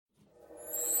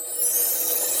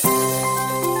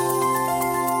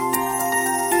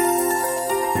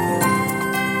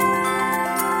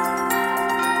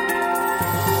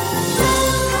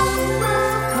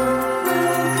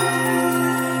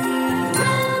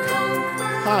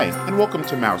Hi, and welcome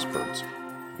to Mousebirds,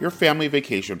 your family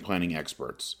vacation planning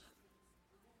experts.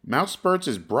 Mousebirds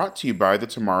is brought to you by the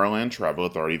Tomorrowland Travel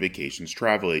Authority Vacations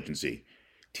Travel Agency.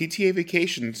 TTA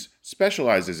Vacations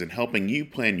specializes in helping you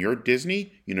plan your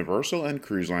Disney, Universal, and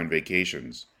cruise line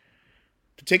vacations.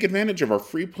 To take advantage of our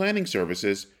free planning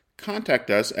services, contact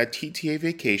us at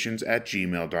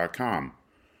ttavacations@gmail.com.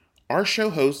 Our show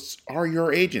hosts are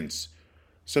your agents,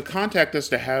 so contact us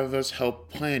to have us help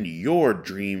plan your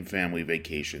dream family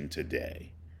vacation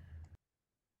today.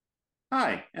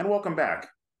 Hi, and welcome back.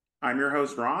 I'm your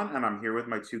host, Ron, and I'm here with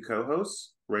my two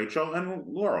co-hosts, Rachel and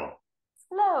Laurel.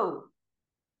 Hello.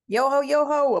 Yo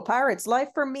ho, a pirate's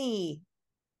life for me.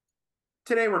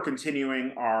 Today we're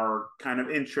continuing our kind of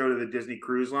intro to the Disney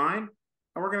Cruise Line,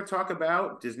 and we're going to talk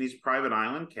about Disney's private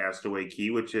island, Castaway Cay,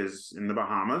 which is in the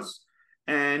Bahamas.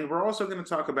 And we're also going to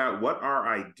talk about what our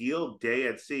ideal day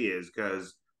at sea is,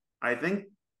 because I think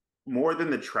more than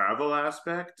the travel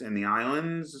aspect and the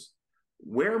islands,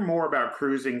 we're more about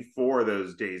cruising for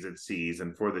those days at seas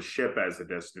and for the ship as a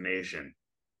destination.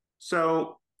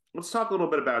 So let's talk a little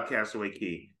bit about Castaway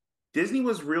Cay. Disney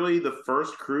was really the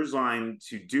first cruise line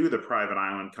to do the private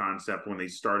island concept when they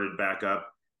started back up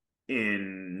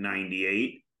in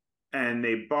 98. And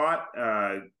they bought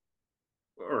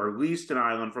or leased an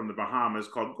island from the Bahamas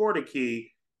called Gorda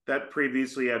Cay that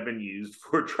previously had been used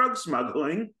for drug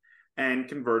smuggling and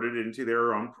converted into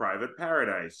their own private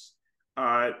paradise.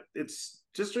 It's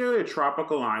just really a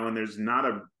tropical island. There's not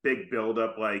a big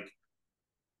buildup like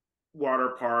water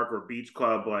park or beach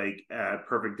club like at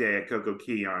Perfect Day at Coco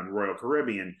Cay on Royal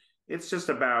Caribbean. It's just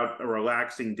about a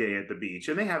relaxing day at the beach.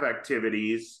 And they have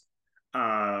activities,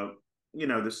 the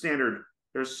standard.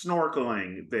 There's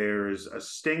snorkeling, there's a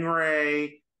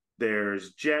stingray,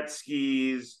 there's jet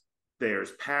skis,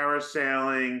 there's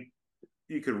parasailing.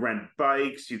 You could rent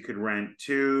bikes, you could rent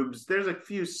tubes. There's a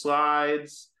few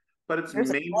slides, but it's There's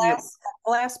maybe a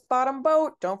glass bottom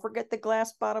boat. Don't forget the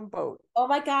glass bottom boat. Oh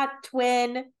my God,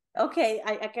 twin. Okay,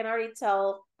 I can already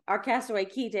tell our Castaway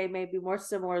Cay Day may be more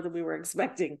similar than we were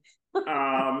expecting.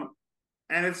 and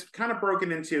it's kind of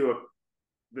broken into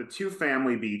the two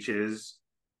family beaches,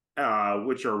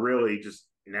 which are really just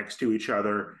next to each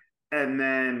other, and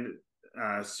then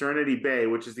Serenity Bay,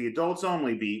 which is the adults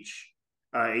only beach,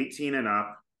 18 and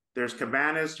up. There's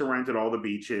cabanas to rent at all the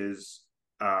beaches,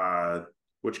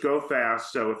 which go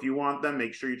fast. So if you want them,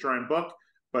 make sure you try and book.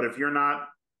 But if you're not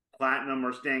platinum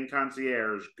or staying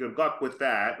concierge, good luck with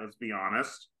that. Let's be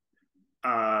honest.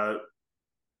 They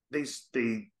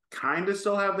kind of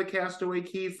still have the Castaway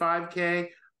Cay 5K,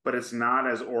 but it's not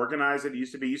as organized as it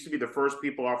used to be. It used to be the first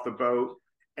people off the boat,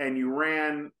 and you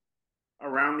ran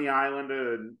around the island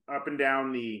and up and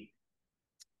down the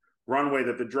runway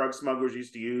that the drug smugglers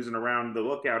used to use and around the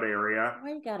lookout area.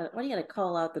 Why you gotta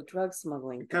call out the drug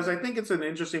smuggling? Because I think it's an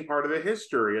interesting part of the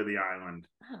history of the island.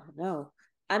 I don't know.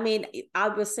 I mean, I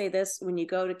would say this: when you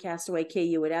go to Castaway Cay,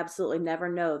 you would absolutely never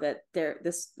know that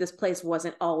this place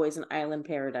wasn't always an island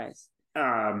paradise.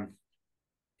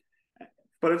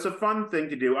 But it's a fun thing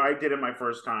to do. I did it my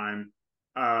first time.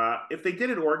 If they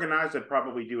did it organized, I'd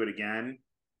probably do it again.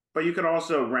 But you could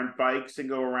also rent bikes and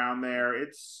go around there.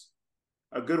 It's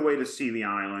a good way to see the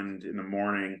island in the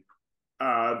morning.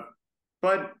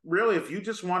 But really, if you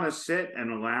just want to sit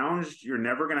and lounge, you're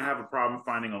never going to have a problem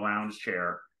finding a lounge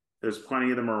chair. There's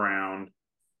plenty of them around.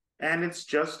 And it's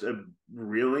just a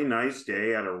really nice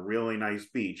day at a really nice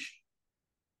beach.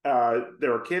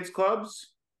 There are kids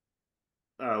clubs.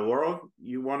 Laurel,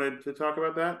 you wanted to talk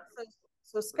about that?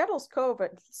 So Scuttle's Cove,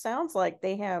 it sounds like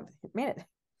they have,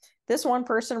 this one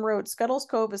person wrote, Scuttle's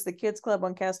Cove is the kids club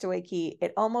on Castaway Cay.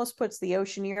 It almost puts the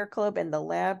Oceaneer Club and the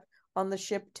lab on the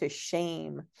ship to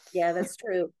shame. Yeah, that's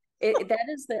true. That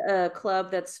is the club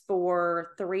that's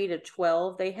for 3 to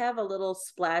 12. They have a little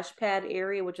splash pad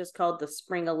area, which is called the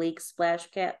Spring a Leak splash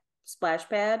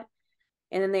pad.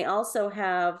 And then they also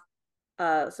have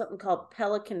something called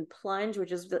Pelican Plunge,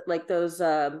 which is like those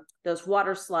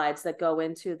water slides that go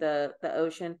into the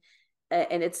ocean,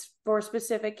 and it's for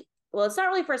specific. Well, it's not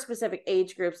really for specific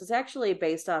age groups. It's actually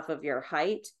based off of your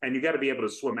height, and you got to be able to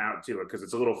swim out to it because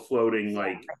it's a little floating,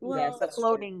 like it's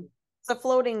a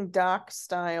floating dock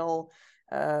style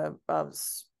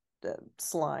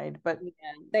slide. But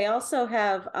they also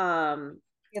have sand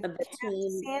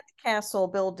castle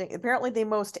building, apparently the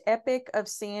most epic of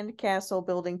sand castle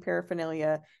building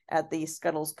paraphernalia at the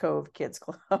Scuttle's Cove Kids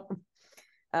Club.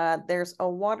 There's a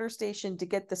water station to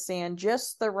get the sand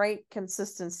just the right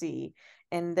consistency,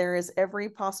 and there is every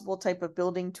possible type of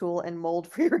building tool and mold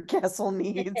for your castle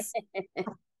needs.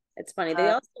 It's funny. They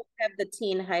also have the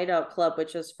Teen Hideout Club,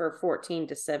 which is for 14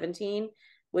 to 17,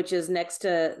 which is next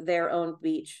to their own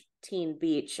beach teen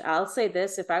beach. I'll say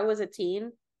this, if I was a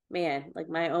teen, man, like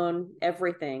my own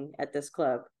everything at this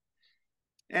club.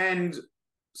 And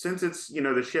since it's,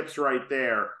 the ship's right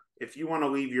there, if you want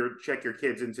to check your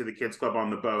kids into the kids club on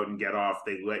the boat and get off,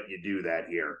 they let you do that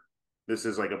here. This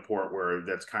is like a port where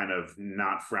that's kind of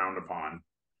not frowned upon.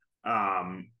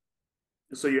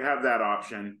 So you have that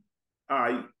option.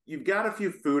 You've got a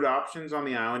few food options on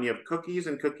the island. You have cookies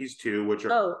and cookies too, which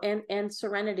are and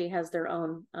Serenity has their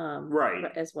own right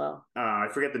as well. I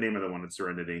forget the name of the one at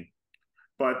Serenity,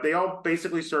 but they all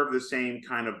basically serve the same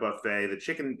kind of buffet. The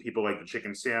chicken, people like the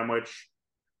chicken sandwich,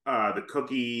 the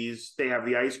cookies. They have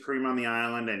the ice cream on the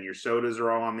island, and your sodas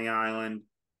are all on the island.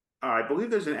 I believe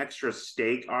there's an extra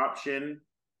steak option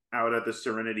out at the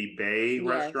Serenity Bay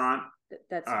restaurant.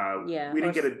 That's we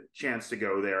didn't get a chance to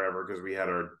go there ever because we had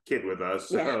our kid with us.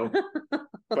 So,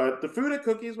 but the food at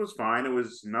Cookies was fine. It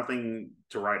was nothing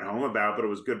to write home about, but it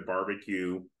was good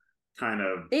barbecue kind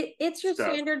of. It's your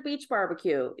standard beach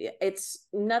barbecue. It's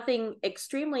nothing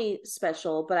extremely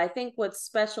special, but I think what's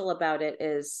special about it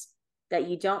is that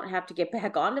you don't have to get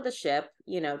back onto the ship,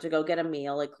 to go get a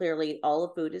meal. Like clearly all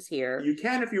the food is here. You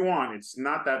can if you want. It's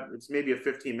not that. It's maybe a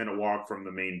 15-minute walk from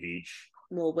the main beach.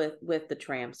 Well, with the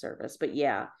tram service, but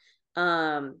yeah.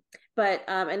 And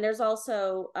there's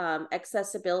also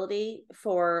accessibility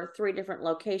for 3 different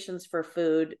locations for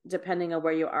food, depending on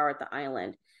where you are at the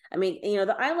island. I mean,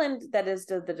 the island that is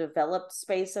the developed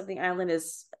space of the island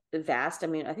is vast. I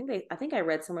mean, I think I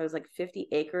read somewhere it was like 50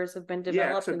 acres have been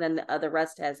developed, and then the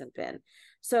rest hasn't been.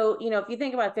 So, if you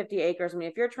think about 50 acres, I mean,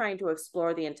 if you're trying to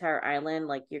explore the entire island,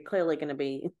 like you're clearly going to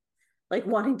be like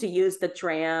wanting to use the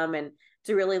tram and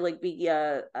to really like be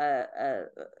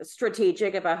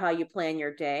strategic about how you plan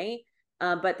your day.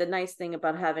 But the nice thing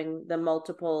about having the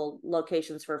multiple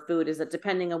locations for food is that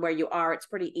depending on where you are, it's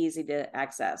pretty easy to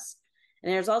access.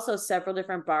 And there's also several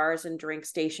different bars and drink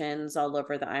stations all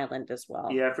over the island as well.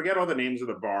 Yeah, I forget all the names of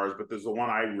the bars, but there's the one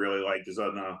I really liked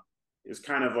is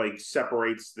kind of like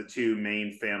separates the 2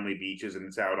 main family beaches, and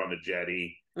it's out on the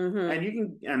jetty.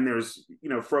 Mm-hmm. And there's,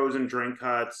 frozen drink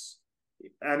huts.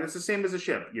 And it's the same as a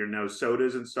ship.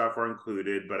 Sodas and stuff are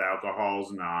included, but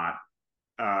alcohol's not.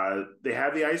 They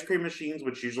have the ice cream machines,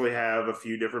 which usually have a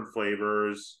few different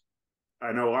flavors.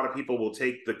 I know a lot of people will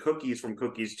take the cookies from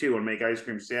Cookies too and make ice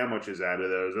cream sandwiches out of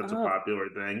those. That's a popular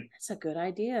thing. That's a good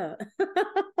idea.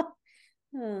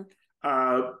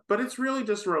 But it's really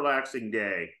just a relaxing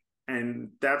day. And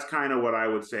that's kind of what I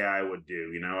would say I would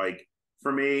do. Like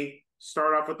for me,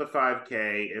 start off with the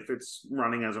 5K if it's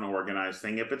running as an organized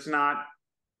thing. If it's not,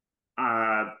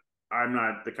 I'm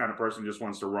not the kind of person who just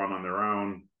wants to run on their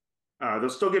own.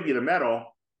 They'll still give you the medal.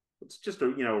 It's just a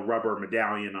rubber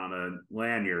medallion on a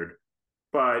lanyard.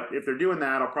 But if they're doing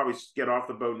that, I'll probably get off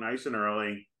the boat nice and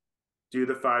early, do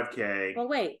the 5K. Well,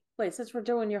 wait. Since we're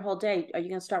doing your whole day, are you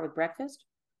going to start with breakfast?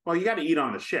 Well, you got to eat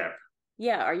on the ship.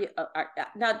 Yeah. Are you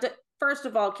now? First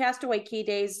of all, Castaway Key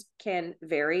days can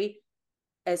vary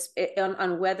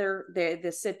on whether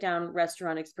the sit down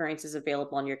restaurant experience is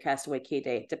available on your Castaway Key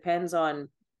day. It depends on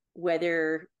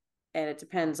whether, and it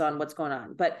depends on what's going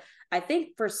on. But I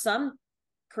think for some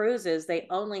cruises, they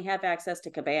only have access to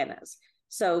cabanas.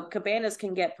 So cabanas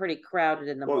can get pretty crowded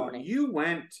in the morning. You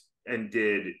went and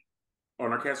did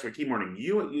on our Castaway Key morning.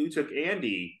 You took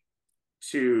Andy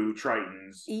to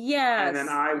Triton's. Yes. And then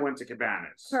I went to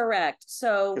Cabanas. Correct.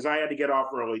 So because I had to get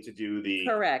off early to do the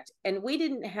correct. And we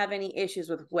didn't have any issues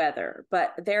with weather,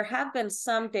 but there have been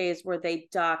some days where they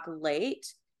dock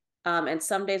late. And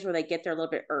some days where they get there a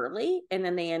little bit early and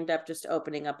then they end up just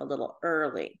opening up a little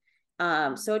early.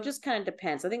 So it just kind of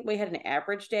depends. I think we had an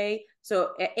average day.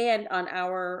 So, and on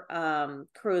our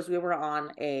cruise, we were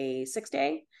on a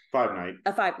 6-day. 5-night.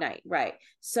 A 5-night, right.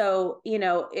 So,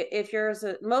 if yours,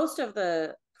 most of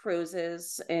the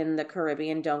cruises in the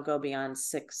Caribbean don't go beyond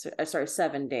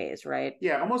 7 days, right?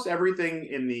 Yeah, almost everything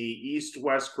in the East,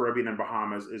 West Caribbean and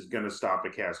Bahamas is going to stop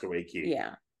at Castaway Key.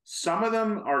 Yeah. Some of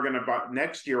them are going to,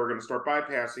 next year, we're going to start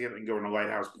bypassing it and going to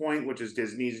Lighthouse Point, which is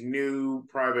Disney's new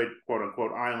private, quote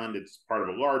unquote, island. It's part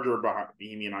of a larger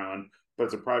Bahamian island, but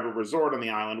it's a private resort on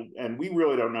the island. And we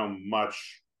really don't know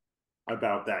much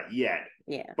about that yet.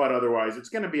 Yeah. But otherwise, it's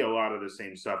going to be a lot of the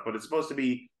same stuff, but it's supposed to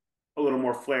be a little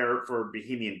more flair for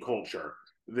Bahamian culture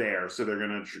there. So they're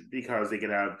going to, because they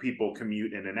can have people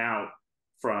commute in and out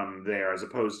from there, as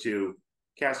opposed to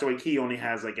Castaway Key only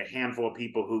has like a handful of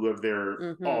people who live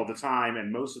there all the time,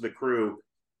 and most of the crew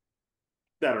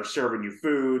that are serving you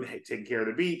food, taking care of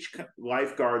the beach,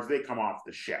 lifeguards, they come off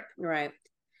the ship. Right.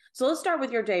 So let's start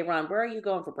with your day, Ron. Where are you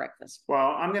going for breakfast?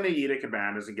 Well, I'm going to eat at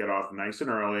Cabanas and get off nice and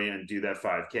early and do that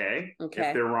 5K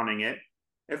if they're running it.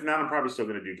 If not, I'm probably still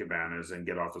going to do Cabanas and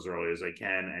get off as early as I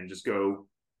can and just go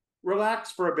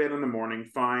relax for a bit in the morning.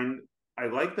 I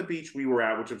like the beach we were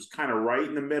at, which was kind of right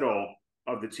in the middle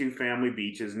of the two family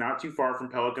beaches, not too far from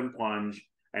Pelican Plunge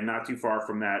and not too far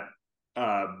from that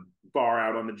bar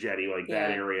out on the jetty, like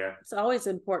that area. It's always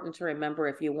important to remember,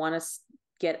 if you want to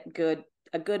get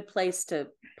a good place to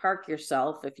park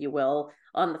yourself, if you will,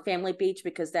 on the family beach,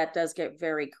 because that does get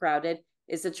very crowded,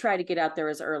 is to try to get out there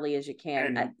as early as you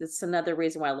can. That's another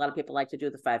reason why a lot of people like to do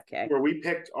the 5K. Where we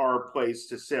picked our place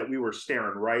to sit, we were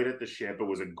staring right at the ship. It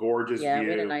was a gorgeous view. We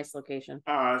had a nice location.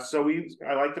 So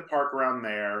I like to park around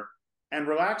there and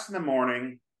relax in the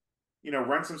morning.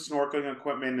 Rent some snorkeling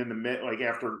equipment in the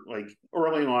after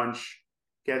early lunch.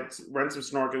 Rent some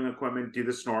snorkeling equipment, do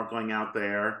the snorkeling out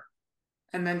there,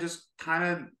 and then just kind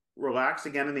of relax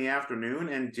again in the afternoon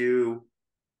and do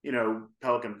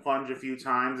Pelican Plunge a few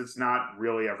times. It's not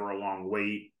really ever a long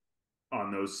wait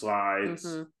on those slides.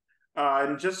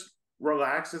 And just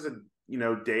relax as a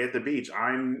day at the beach.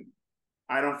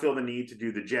 I don't feel the need to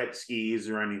do the jet skis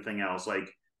or anything else.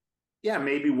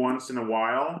 Maybe once in a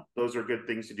while, those are good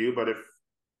things to do. But if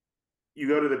you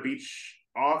go to the beach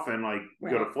often,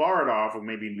 go to Florida often,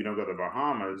 maybe we don't go to the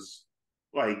Bahamas,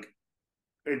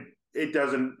 it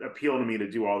doesn't appeal to me to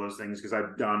do all those things because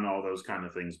I've done all those kind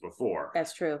of things before.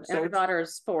 That's true. So and our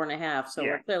daughter's 4.5, so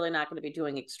we're clearly not going to be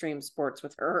doing extreme sports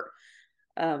with her.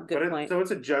 Good point. So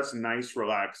it's a just nice,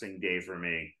 relaxing day for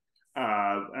me.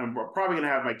 And we're probably going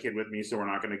to have my kid with me, so we're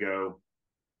not going to go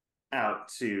out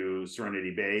to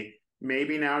Serenity Bay.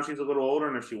 Maybe now she's a little older,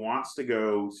 and if she wants to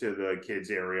go to the kids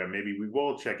area, maybe we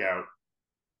will check out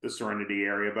the Serenity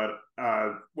area. But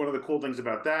one of the cool things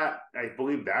about that, I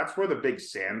believe that's where the big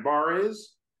sandbar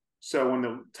is. So when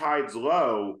the tide's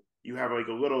low, you have a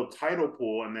little tidal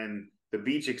pool, and then the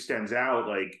beach extends out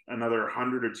another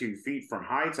 100 or 2 feet from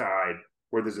high tide,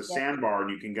 where there's a sandbar, and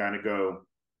you can kind of go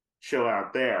chill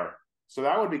out there. So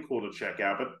that would be cool to check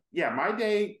out. But my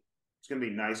day, it's going to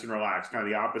be nice and relaxed, kind of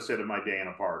the opposite of my day in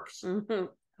the parks. Mm-hmm.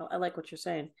 I like what you're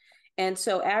saying. And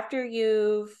so after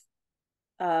you've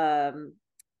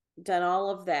done all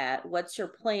of that, what's your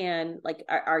plan?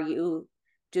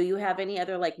 Do you have any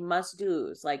other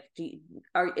must-dos?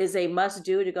 Is a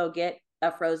must-do to go get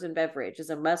a frozen beverage?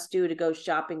 Is a must-do to go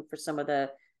shopping for some of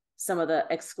the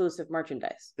exclusive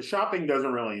merchandise? The shopping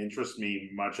doesn't really interest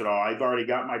me much at all. I've already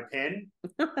got my pin.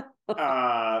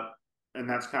 And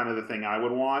that's kind of the thing I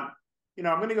would want.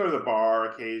 I'm going to go to the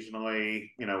bar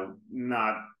occasionally,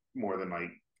 not more than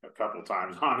a couple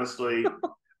times, honestly.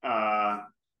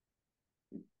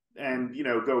 And,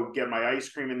 go get my ice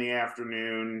cream in the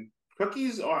afternoon.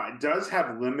 Cookies does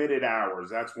have limited hours.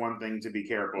 That's one thing to be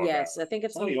careful about. Yes, I think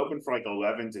it's only open for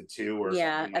 11 to 2 or something.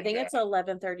 Yeah, I think it's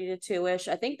 11:30 to 2-ish.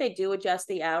 I think they do adjust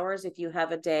the hours if you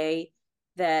have a day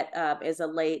that is a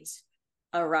late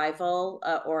arrival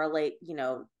or a late,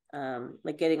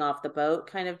 getting off the boat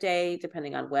kind of day,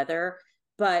 depending on weather.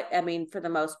 But I mean, for the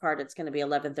most part, it's going to be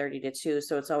 11:30 to 2.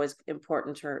 So it's always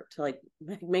important to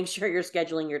make sure you're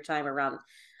scheduling your time around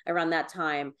that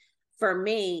time. For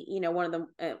me, one of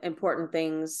the important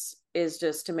things is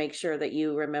just to make sure that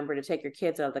you remember to take your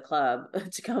kids out of the club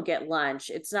to go get lunch.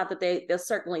 It's not that they'll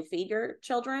certainly feed your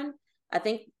children, I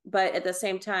think, but at the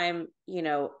same time,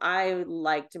 I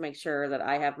like to make sure that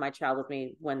I have my child with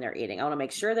me when they're eating. I want to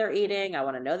make sure they're eating. I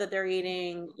want to know that they're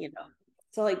eating,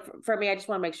 So for me, I just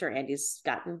want to make sure Andy's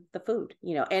gotten the food,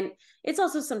 and it's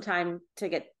also some time to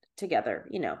get together,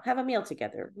 have a meal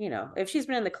together, if she's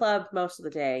been in the club most of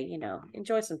the day,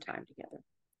 enjoy some time together.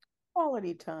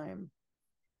 Quality time.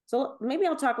 So maybe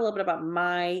I'll talk a little bit about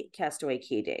my Castaway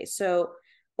Key day. So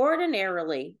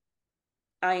ordinarily,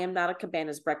 I am not a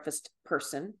Cabanas breakfast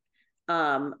person,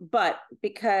 but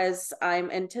because I'm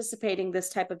anticipating this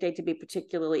type of day to be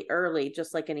particularly early,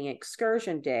 just like any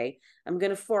excursion day, I'm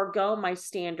going to forego my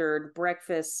standard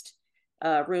breakfast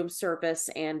room service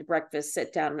and breakfast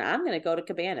sit down, and I'm going to go to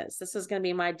Cabanas. This is going to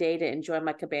be my day to enjoy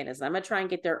my Cabanas. And I'm going to try and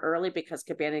get there early because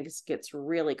Cabanas gets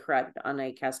really crowded on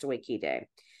a Castaway Key day.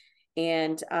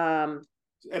 And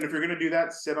if you're going to do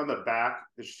that, sit on the back.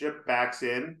 The ship backs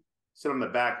in. Sit on the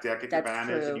back deck at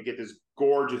Cabanas, and you get this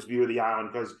gorgeous view of the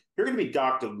island because you're going to be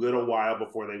docked a little while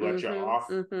before they let you off.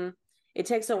 Mm-hmm. It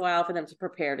takes a while for them to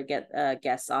prepare to get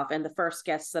guests off, and the first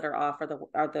guests that are off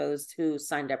are those who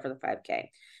signed up for the 5K.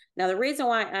 Now, the reason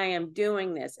why I am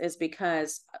doing this is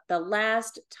because the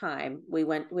last time we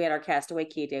had our Castaway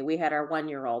Key day, we had our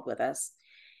 1-year-old with us.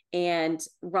 And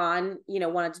Ron,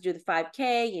 wanted to do the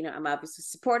 5K. I'm obviously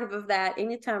supportive of that.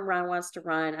 Anytime Ron wants to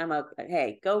run,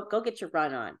 hey, go get your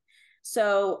run on.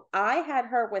 So I had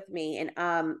her with me. And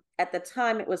at the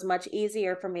time, it was much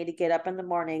easier for me to get up in the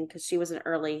morning because she was an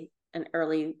early an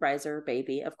early riser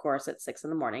baby, of course, at 6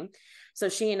 a.m. So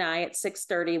she and I at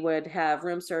 6:30 would have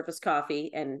room service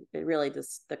coffee, and really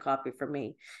just the coffee for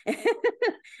me.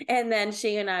 And then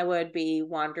she and I would be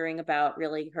wandering about,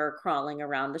 really her crawling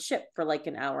around the ship for like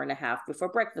an hour and a half before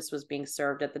breakfast was being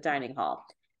served at the dining hall.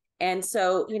 And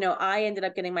so, I ended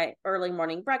up getting my early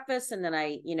morning breakfast, and then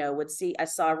I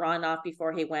saw Ron off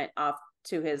before he went off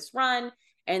to his run.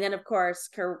 And then, of course,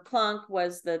 Kerplunk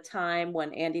was the time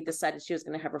when Andy decided she was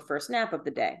going to have her first nap of the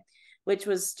day, which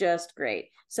was just great.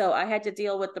 So I had to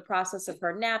deal with the process of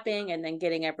her napping and then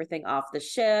getting everything off the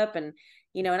ship. And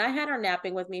I had her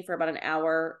napping with me for about an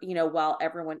hour, while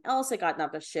everyone else had gotten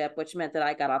off the ship, which meant that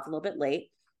I got off a little bit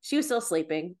late. She was still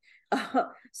sleeping.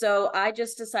 So I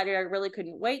just decided I really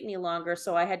couldn't wait any longer.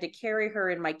 So I had to carry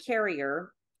her in my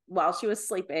carrier while she was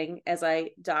sleeping as I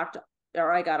got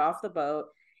off the boat.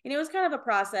 And it was kind of a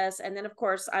process. And then, of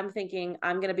course, I'm thinking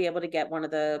I'm going to be able to get one of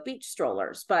the beach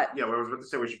strollers. But yeah, I was about to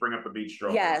say we should bring up the beach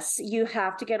strollers. Yes, you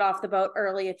have to get off the boat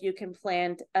early if you can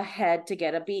plan ahead to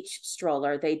get a beach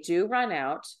stroller. They do run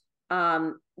out.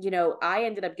 I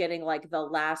ended up getting like the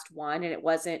last one, and it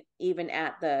wasn't even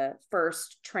at the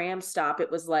first tram stop. It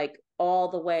was like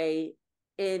all the way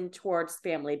in towards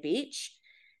Family Beach.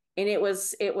 And it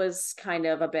was kind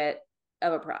of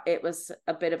it was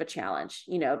a bit of a challenge,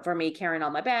 for me carrying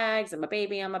all my bags and my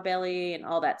baby on my belly and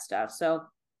all that stuff. So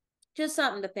just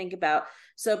something to think about.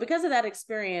 So because of that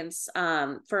experience,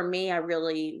 for me, I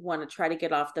really want to try to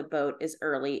get off the boat as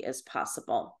early as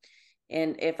possible.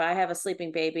 And if I have a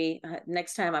sleeping baby,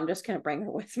 next time I'm just going to bring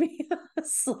her with me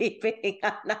sleeping.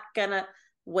 I'm not going to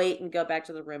wait and go back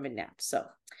to the room and nap. So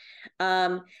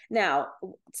now,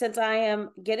 since I am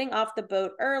getting off the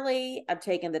boat early, I'm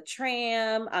taking the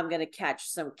tram. I'm going to catch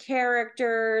some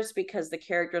characters because the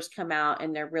characters come out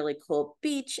in their really cool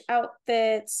beach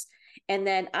outfits. And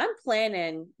then I'm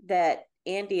planning that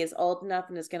Andy is old enough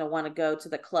and is going to want to go to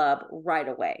the club right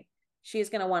away. She's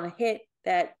going to want to hit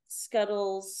that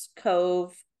Scuttles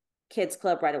Cove Kids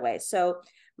Club right away. So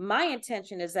my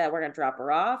intention is that we're going to drop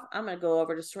her off. I'm going to go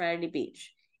over to Serenity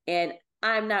Beach. And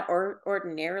I'm not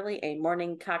ordinarily a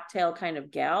morning cocktail kind of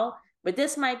gal, but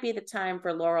this might be the time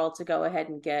for Laurel to go ahead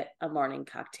and get a morning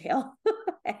cocktail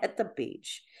at the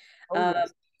beach.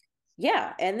 Yes.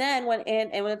 Yeah, and then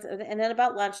and then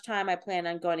about lunchtime, I plan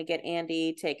on going to get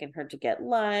Andy, taking her to get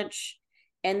lunch,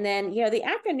 and then the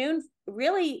afternoon.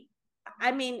 Really,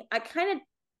 I mean, I'm kind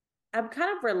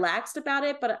of relaxed about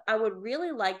it, but I would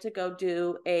really like to go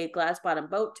do a glass bottom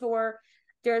boat tour.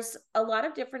 There's a lot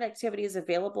of different activities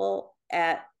available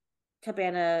at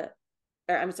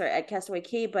at Castaway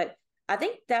Cay, but I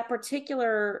think that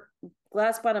particular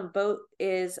glass bottom boat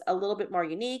is a little bit more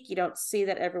unique. You don't see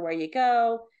that everywhere you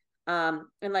go. And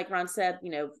like Ron said,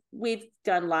 we've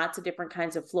done lots of different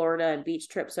kinds of Florida and beach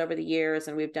trips over the years,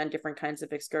 and we've done different kinds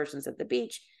of excursions at the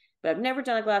beach, but I've never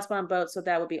done a glass bottom boat. So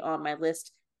that would be on my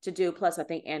list to do. Plus, I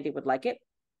think Andy would like it.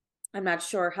 I'm not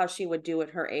sure how she would do at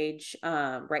her age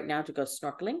right now to go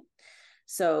snorkeling.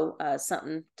 So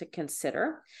something to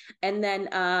consider. And then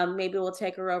maybe we'll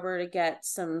take her over to get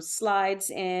some slides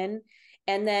in.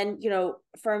 And then,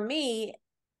 for me,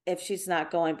 if she's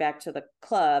not going back to the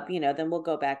club, then we'll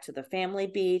go back to the family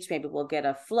beach. Maybe we'll get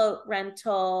a float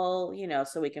rental,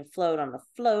 so we can float on the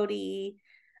floaty.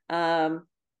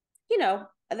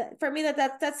 For me,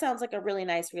 that sounds like a really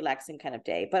nice, relaxing kind of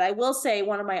day. But I will say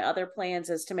one of my other plans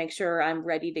is to make sure I'm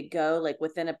ready to go, like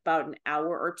within about an hour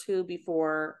or two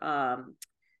before,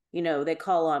 they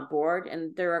call on board.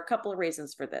 And there are a couple of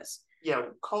reasons for this. Yeah,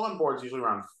 call on board is usually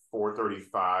around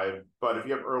 4:35, but if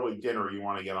you have early dinner, you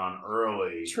want to get on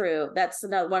early. True. That's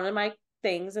one of my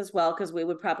things as well, because we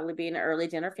would probably be an early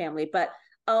dinner family. But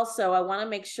also, I want to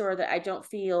make sure that I don't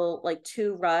feel like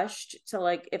too rushed to,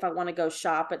 like, if I want to go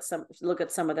look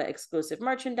at some of the exclusive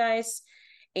merchandise.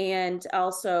 And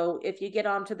also, if you get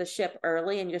onto the ship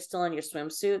early and you're still in your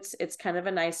swimsuits, it's kind of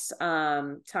a nice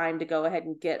time to go ahead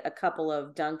and get a couple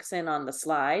of dunks in on the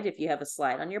slide if you have a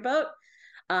slide on your boat.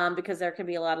 Because there can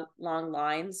be a lot of long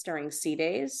lines during sea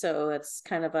days. So it's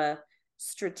kind of a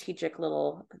strategic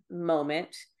little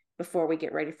moment before we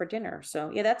get ready for dinner.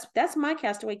 So yeah, that's my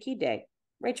Castaway Cay day.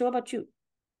 Rachel, what about you?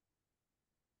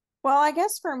 Well, I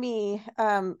guess for me,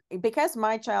 because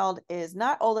my child is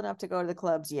not old enough to go to the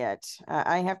clubs yet,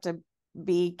 I have to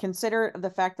be considerate of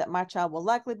the fact that my child will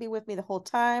likely be with me the whole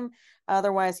time.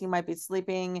 Otherwise, he might be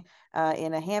sleeping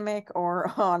in a hammock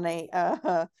or on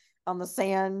the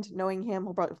sand. Knowing him,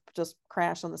 he'll probably just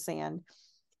crash on the sand,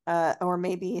 or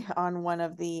maybe on one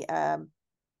of the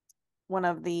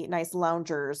nice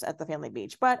loungers at the family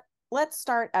beach. But let's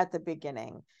start at the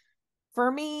beginning.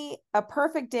 For me, a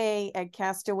perfect day at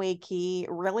Castaway Key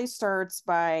really starts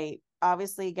by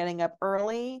obviously getting up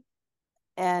early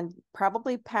and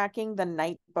probably packing the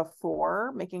night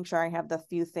before, making sure I have the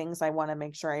few things I want to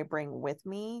make sure I bring with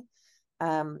me.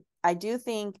 I do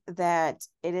think that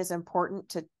it is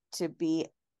important to be,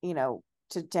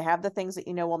 to have the things that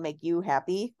will make you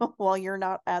happy while you're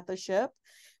not at the ship.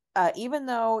 Even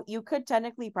though you could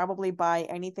technically probably buy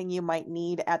anything you might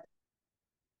need at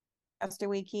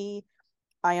Castaway Key,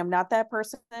 I am not that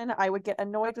person. I would get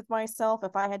annoyed with myself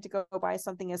if I had to go buy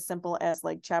something as simple as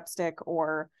like chapstick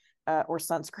or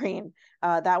sunscreen.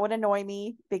 That would annoy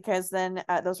me because then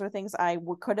those are things I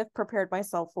could have prepared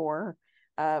myself for.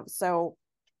 So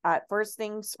first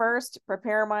things first,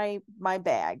 prepare my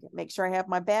bag. Make sure I have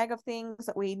my bag of things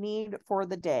that we need for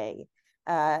the day.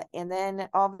 And then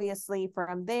obviously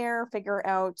from there, figure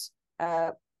out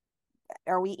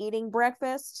are we eating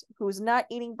breakfast? Who's not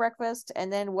eating breakfast?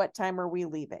 And then what time are we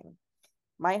leaving?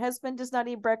 My husband does not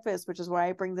eat breakfast, which is why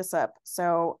I bring this up.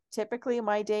 So typically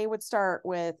my day would start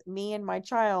with me and my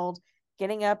child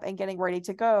getting up and getting ready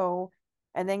to go,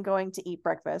 and then going to eat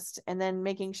breakfast, and then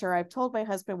making sure I've told my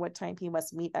husband what time he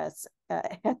must meet us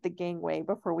at the gangway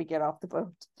before we get off the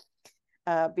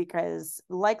boat. Because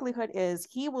likelihood is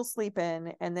he will sleep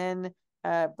in and then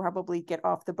probably get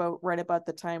off the boat right about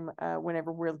the time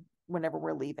whenever we're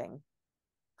leaving.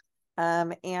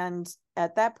 And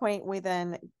at that point, we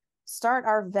then start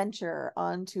our venture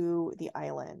onto the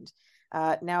island.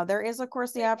 Now, there is, of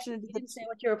course, the option. You didn't say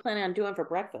what you were planning on doing for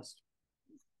breakfast.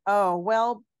 Oh,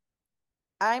 well,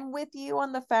 I'm with you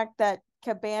on the fact that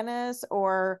Cabanas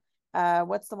or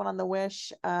what's the one on the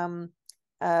Wish?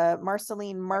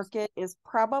 Marceline Market is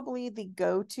probably the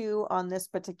go-to on this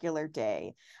particular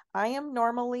day. I am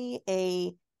normally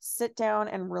a sit down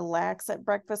and relax at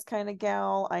breakfast kind of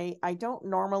gal. I don't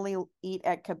normally eat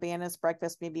at Cabanas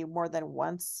breakfast maybe more than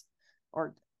once,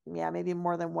 or maybe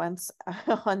more than once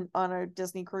on a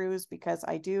Disney cruise, because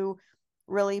I do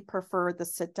really prefer the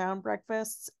sit down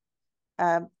breakfasts.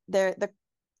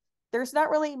 There's not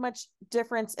really much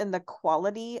difference in the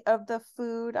quality of the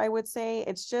food, I would say.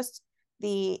 It's just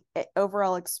the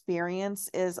overall experience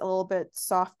is a little bit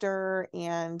softer,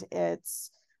 and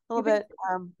it's a little bit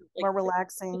more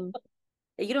relaxing.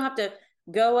 You don't have to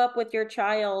go up with your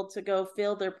child to go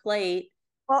fill their plate.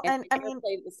 Well, and I mean,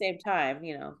 plate at the same time,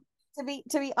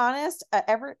 to be honest,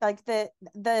 ever like the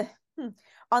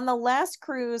on the last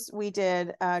cruise we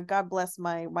did, God bless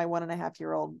my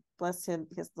 1.5-year-old, bless him,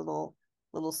 his little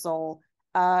soul.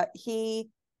 He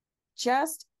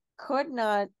just could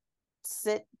not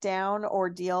sit down or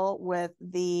deal with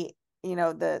the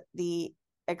the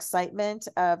excitement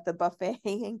of the buffet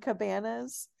in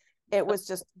Cabanas. It was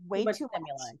just way too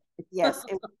much. Yes,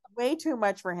 it was way too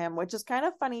much for him, which is kind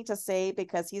of funny to say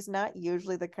because he's not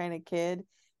usually the kind of kid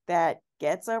that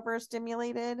gets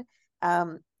overstimulated.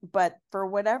 But for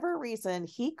whatever reason,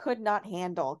 he could not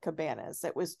handle Cabanas.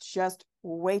 It was just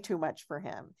way too much for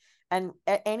him. And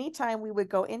at any time we would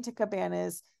go into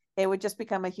Cabanas, it would just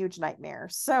become a huge nightmare.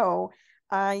 So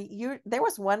there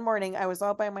was one morning I was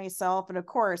all by myself, and of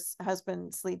course,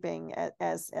 husband sleeping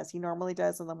as he normally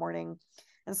does in the morning.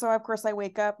 And so, of course, I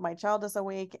wake up, my child is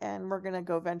awake, and we're going to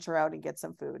go venture out and get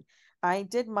some food. I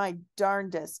did my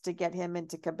darndest to get him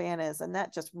into Cabanas, and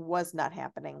that just was not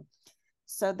happening.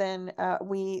 So then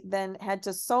we then had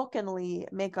to sulkily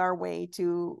make our way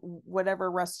to whatever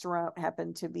restaurant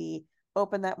happened to be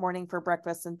open that morning for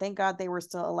breakfast. And thank God they were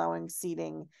still allowing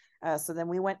seating. So then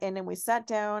we went in and we sat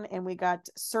down and we got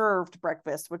served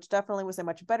breakfast, which definitely was a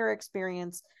much better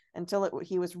experience until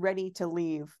he was ready to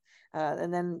leave.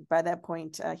 And then by that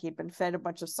point, he'd been fed a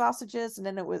bunch of sausages, and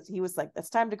then he was like, "It's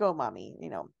time to go, mommy. I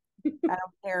don't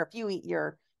care if you eat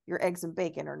your eggs and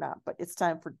bacon or not, but it's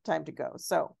time to go."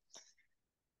 So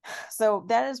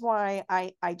that is why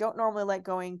I don't normally like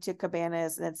going to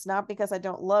Cabanas, and it's not because I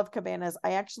don't love Cabanas.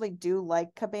 I actually do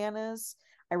like Cabanas.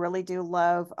 I really do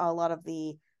love a lot of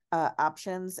the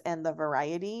options and the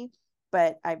variety,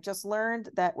 but I've just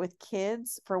learned that with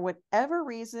kids, for whatever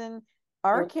reason,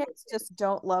 our kids just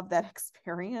don't love that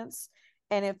experience.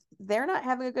 And if they're not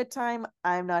having a good time,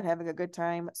 I'm not having a good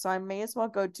time. So I may as well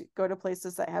go to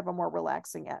places that have a more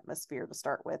relaxing atmosphere to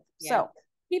start with. Yeah. So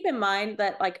keep in mind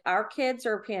that like our kids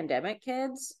are pandemic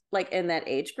kids, like in that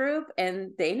age group,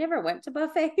 and they never went to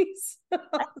buffets.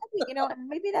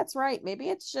 Maybe that's right. Maybe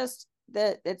it's just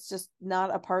that it's just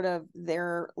not a part of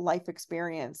their life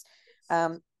experience.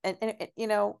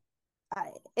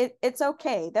 It's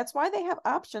okay. That's why they have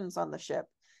options on the ship.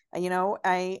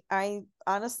 I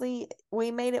honestly,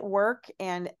 we made it work.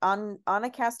 And on a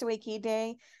Castaway Key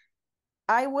day,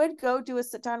 I would go do a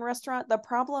sit-down restaurant. The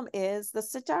problem is the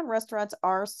sit-down restaurants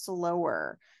are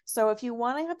slower. So if you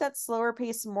want to have that slower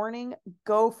paced morning,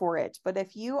 go for it. But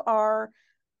if you are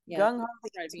gung ho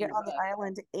to get on the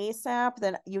island ASAP,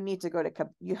 then you need to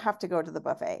you have to go to the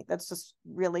buffet. That's just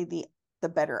really the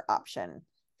better option,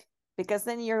 because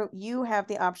then you have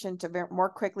the option to more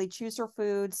quickly choose your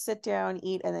food, sit down,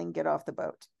 eat, and then get off the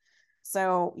boat.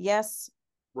 So yes,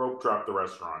 rope drop the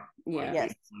restaurant. Yeah.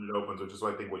 Yes. When it opens, which is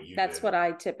I think what you That's did. what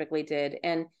I typically did.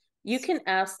 And you can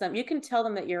ask them, you can tell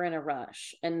them that you're in a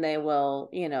rush, and they will,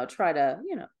 they'll try to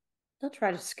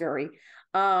scurry.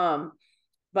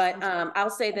 But I'll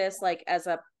say this, like, as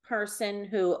a person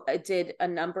who did a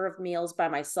number of meals by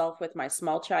myself with my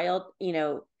small child,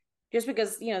 just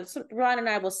because, Ron and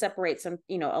I will separate some,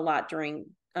 a lot during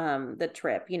the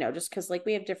trip, just because, like,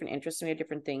 we have different interests and we have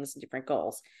different things and different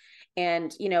goals.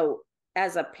 And,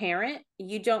 as a parent,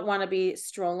 you don't want to be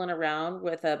strolling around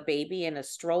with a baby in a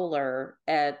stroller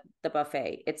at the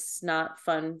buffet. It's not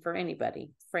fun for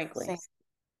anybody, frankly.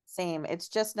 Same. It's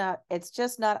just not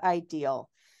ideal.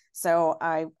 So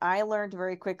I learned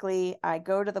very quickly, I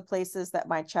go to the places that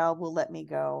my child will let me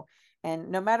go.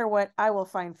 And no matter what, I will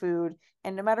find food.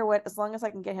 And no matter what, as long as I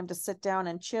can get him to sit down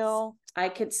and chill.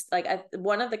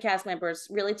 One of the cast members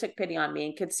really took pity on me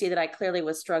and could see that I clearly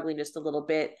was struggling just a little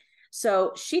bit.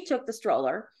 So she took the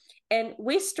stroller and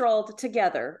we strolled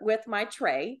together with my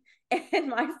tray and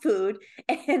my food,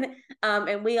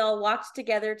 and we all walked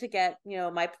together to get,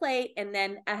 my plate. And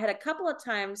then I had a couple of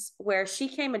times where she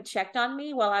came and checked on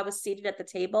me while I was seated at the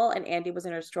table and Andy was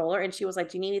in her stroller, and she was like,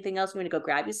 "Do you need anything else? You want me to go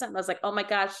grab you something?" I was like, "Oh my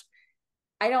gosh,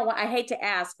 I hate to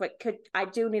ask, but I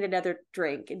do need another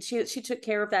drink." And she took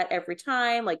care of that every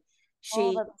time. Like,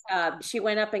 she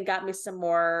went up and got me some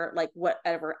more, like,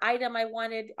 whatever item I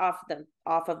wanted off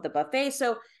of the buffet.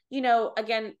 So,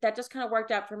 again, that just kind of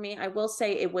worked out for me. I will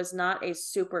say it was not a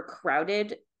super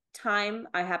crowded time.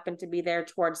 I happened to be there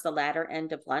towards the latter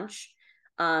end of lunch.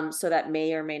 So that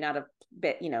may or may not have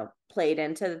been, played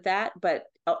into that, but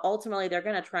ultimately they're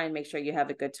going to try and make sure you have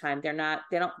a good time. They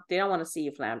don't want to see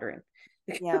you floundering.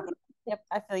 Yeah. Yep.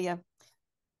 I feel you.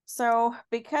 So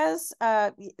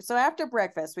so after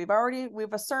breakfast, we've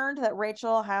ascertained that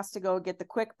Rachel has to go get the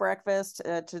quick breakfast,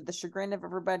 to the chagrin of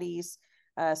everybody's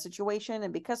situation.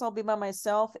 And because I'll be by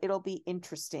myself, it'll be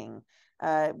interesting.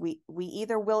 We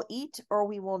either will eat or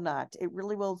we will not. It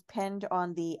really will depend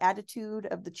on the attitude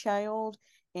of the child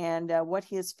and what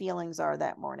his feelings are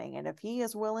that morning. And if he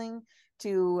is willing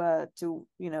to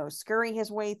scurry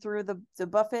his way through the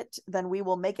buffet, then we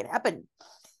will make it happen.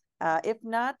 If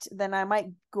not, then I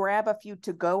might grab a few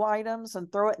to-go items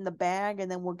and throw it in the bag, and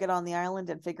then we'll get on the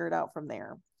island and figure it out from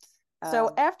there.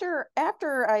 So after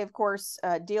I, of course,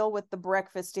 deal with the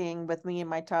breakfasting with me and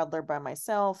my toddler by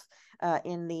myself,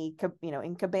 in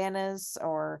in cabanas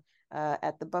or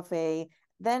at the buffet,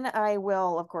 then I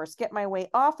will, of course, get my way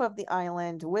off of the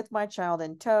island with my child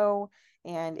in tow.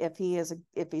 And if he's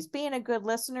being a good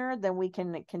listener, then we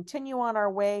can continue on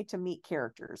our way to meet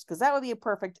characters, because that would be a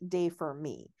perfect day for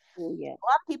me. Oh, yeah. A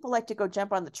lot of people like to go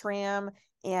jump on the tram,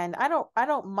 and I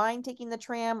don't mind taking the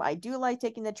tram. I do like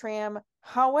taking the tram.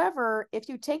 However, if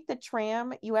you take the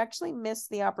tram, you actually miss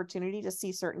the opportunity to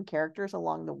see certain characters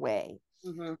along the way.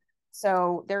 Mm-hmm.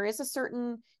 So there is a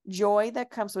certain joy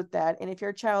that comes with that. And if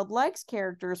your child likes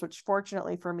characters, which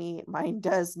fortunately for me, mine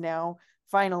does now,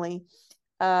 finally,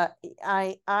 I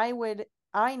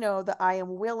know that I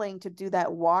am willing to do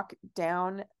that walk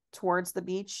down towards the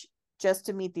beach just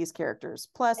to meet these characters.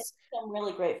 Plus some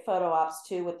really great photo ops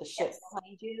too with the ship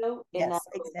behind you in that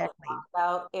exactly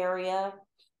out area.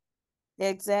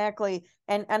 Exactly.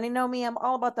 And you know me, I'm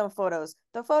all about the photos.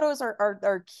 The photos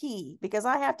are key, because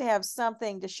I have to have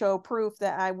something to show proof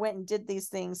that I went and did these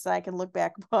things so I can look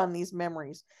back upon these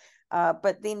memories.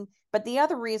 But the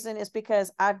other reason is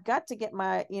because I've got to get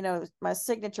my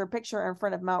signature picture in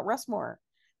front of Mount Rushmore.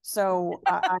 So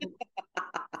that's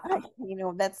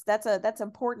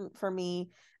important for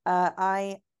me.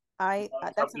 That's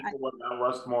people what Mount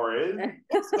Rushmore is.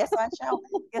 Yes, I shall.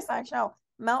 Yes, I shall.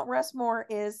 Mount Rushmore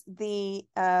is basically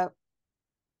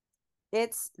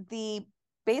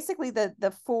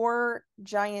the four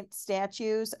giant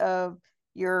statues of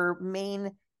your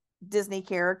main Disney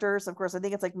characters. Of course, I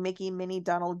think it's like Mickey, Minnie,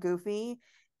 Donald, Goofy,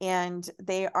 and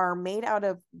they are made out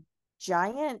of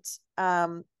giant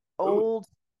old.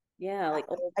 Yeah, like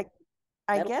old.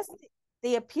 I guess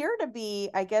they appear to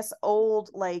be, old,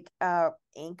 like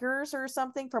anchors or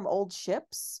something from old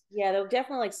ships. Yeah, they're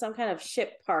definitely like some kind of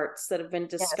ship parts that have been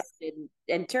discarded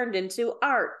and turned into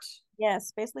art.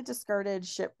 Yes, basically discarded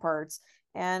ship parts.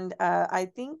 And I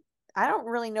think I don't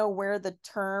really know where the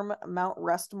term Mount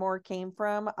Rushmore came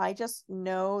from. I just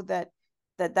know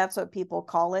that's what people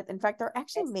call it. In fact, there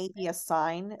actually may be a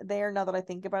sign there, now that I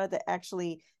think about it, that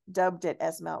actually dubbed it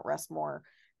as Mount Rushmore.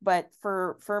 But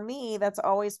for me, that's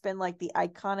always been like the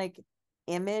iconic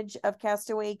image of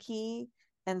Castaway Cay.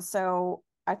 And so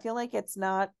I feel like it's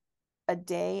not a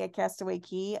day at Castaway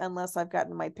Cay unless I've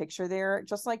gotten my picture there,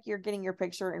 just like you're getting your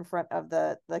picture in front of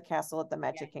the castle at the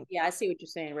Magic Kingdom. Yeah, I see what you're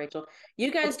saying, Rachel.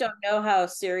 You guys don't know how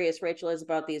serious Rachel is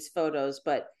about these photos,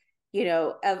 but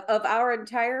of our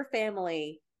entire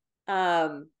family,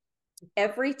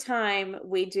 every time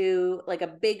we do like a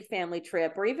big family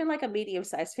trip or even like a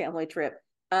medium-sized family trip,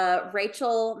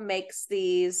 Rachel makes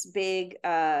these big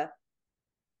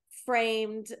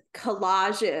framed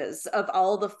collages of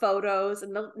all the photos,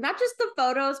 and not just the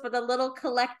photos, but the little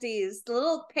collecties, the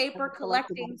little paper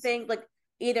collecting thing, like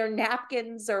either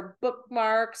napkins or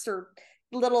bookmarks or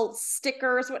little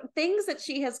stickers, things that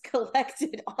she has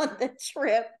collected on the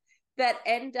trip that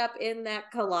end up in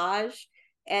that collage.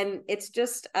 And it's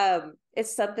just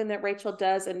it's something that Rachel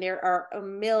does, and there are a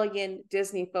million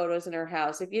Disney photos in her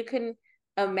house. If you can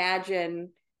imagine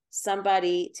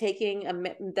somebody taking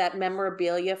that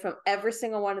memorabilia from every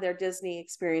single one of their Disney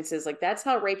experiences, like that's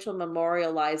how Rachel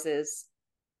memorializes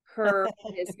her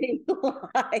Disney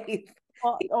life.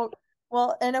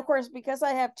 Well, and of course, because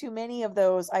I have too many of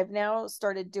those, I've now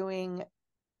started doing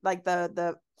like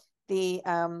the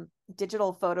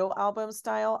digital photo album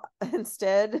style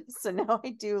instead. So now I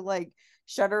do like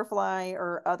Shutterfly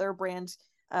or other brand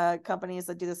companies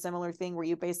that do the similar thing, where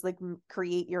you basically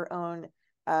create your own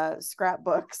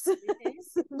scrapbooks. So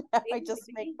I just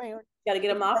make my own. Got to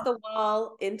get them off the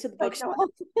wall into the bookshelf.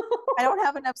 I don't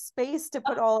have enough space to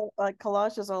put all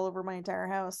collages all over my entire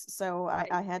house, so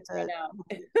I had to.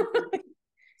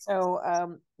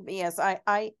 So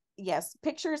yes,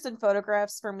 pictures and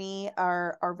photographs for me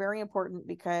are very important,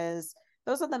 because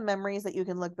those are the memories that you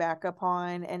can look back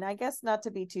upon. And I guess, not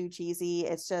to be too cheesy,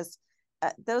 it's just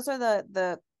those are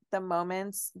the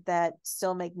moments that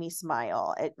still make me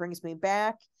smile. It brings me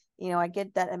back. I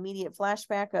get that immediate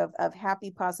flashback of happy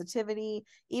positivity,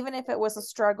 even if it was a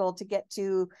struggle to get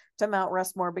to Mount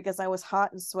Rushmore, because I was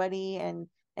hot and sweaty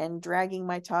and dragging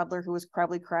my toddler, who was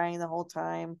probably crying the whole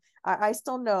time. I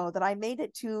still know that I made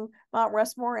it to Mount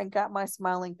Rushmore and got my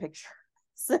smiling picture.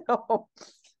 So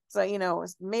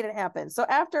made it happen. So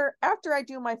after I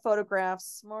do my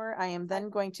photographs more, I am then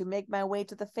going to make my way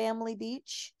to the family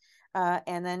beach,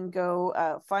 and then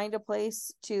go find a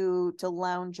place to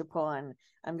lounge upon.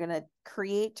 I'm gonna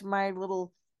create my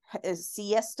little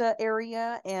siesta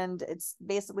area, and it's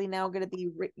basically now going to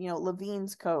be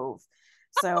Levine's Cove.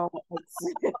 So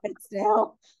it's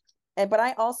now, but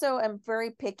I also am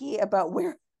very picky about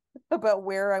where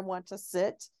I want to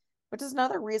sit, which is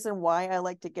another reason why I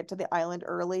like to get to the island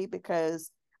early, because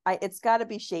it's got to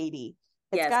be shady.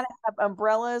 It's got to have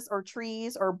umbrellas or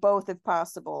trees or both if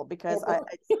possible, because I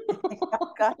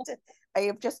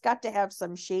have just got to have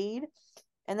some shade.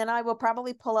 And then I will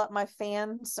probably pull out my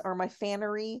fans or my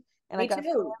fannery, and I've got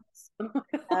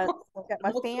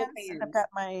my fans, and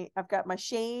I've got my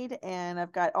shade, and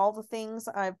I've got all the things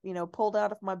I've pulled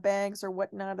out of my bags or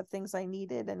whatnot of things I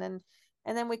needed, and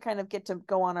then we kind of get to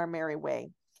go on our merry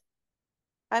way.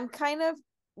 I'm kind of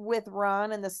with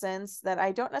Ron in the sense that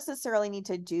I don't necessarily need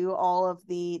to do all of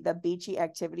the beachy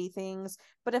activity things,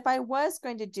 but if I was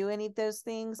going to do any of those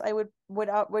things, I would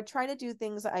try to do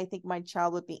things that I think my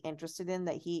child would be interested in,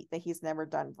 that he's never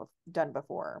done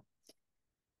before.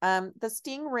 The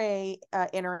Stingray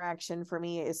interaction for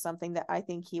me is something that I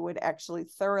think he would actually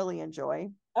thoroughly enjoy.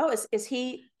 Oh, is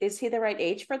he the right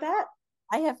age for that?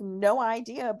 I have no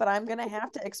idea, but I'm gonna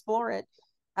have to explore it.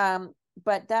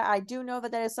 But that I do know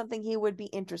that is something he would be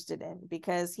interested in,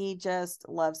 because he just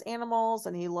loves animals,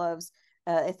 and he loves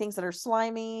things that are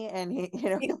slimy, and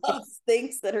he loves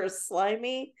things that are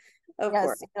slimy. Of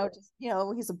course,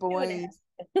 he's a boy,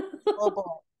 little boy,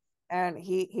 and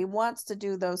he wants to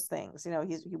do those things.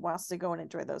 He wants to go and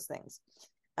enjoy those things.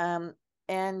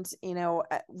 And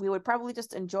we would probably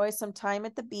just enjoy some time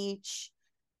at the beach.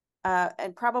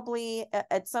 And probably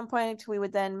at some point we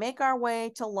would then make our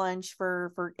way to lunch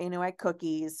for at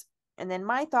Cookies. And then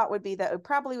my thought would be that it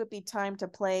probably would be time to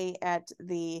play at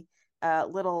the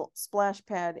little splash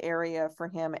pad area for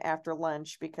him after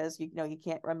lunch, because you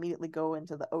can't immediately go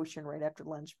into the ocean right after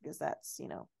lunch, because that's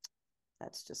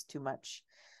just too much.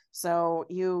 So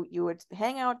you would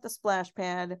hang out at the splash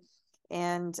pad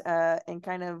and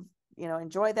kind of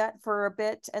enjoy that for a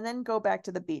bit, and then go back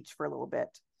to the beach for a little bit.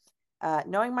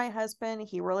 Knowing my husband,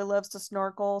 he really loves to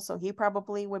snorkel, so he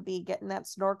probably would be getting that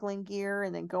snorkeling gear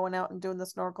and then going out and doing the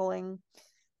snorkeling.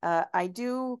 I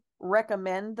do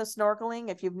recommend the snorkeling.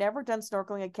 If you've never done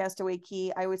snorkeling at Castaway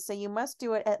Cay, I would say you must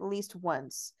do it at least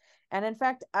once. And in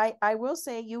fact, I will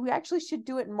say you actually should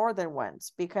do it more than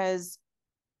once, because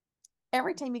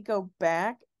every time you go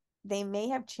back, they may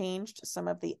have changed some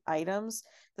of the items,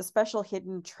 the special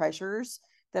hidden treasures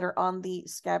that are on the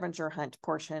scavenger hunt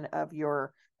portion of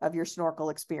your snorkel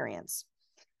experience.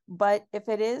 But if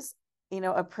it is,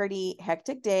 a pretty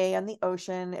hectic day on the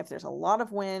ocean, if there's a lot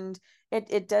of wind,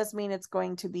 it does mean it's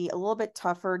going to be a little bit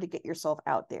tougher to get yourself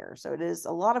out there. So it is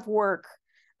a lot of work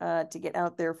to get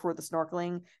out there for the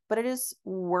snorkeling, but it is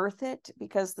worth it,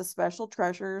 because the special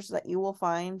treasures that you will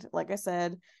find, like I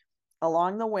said,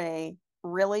 along the way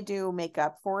really do make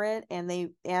up for it. And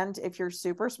if you're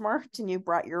super smart and you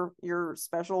brought your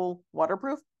special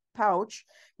waterproof pouch,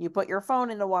 you put your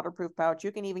phone in a waterproof pouch,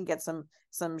 you can even get some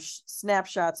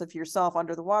snapshots of yourself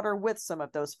under the water with some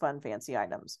of those fun fancy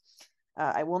items.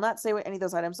 I will not say what any of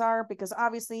those items are, because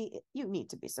obviously you need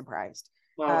to be surprised.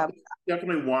 Well,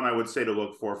 definitely one I would say to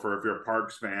look for if you're a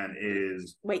Parks fan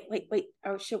is wait.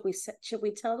 Oh, should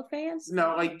we tell the fans?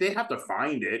 No, like they have to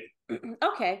find it.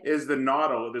 Okay. Is the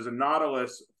Nautilus? There's a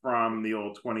Nautilus from the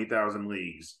old 20,000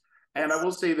 Leagues, and I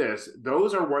will say this: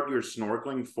 those are what you're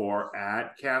snorkeling for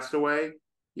at Castaway.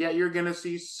 Yeah, you're gonna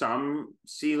see some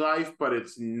sea life, but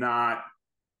it's not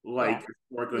like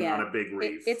snorkeling on a big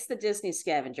reef. It's the Disney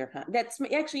scavenger hunt. That's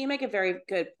actually, you make a very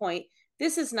good point.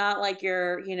 This is not like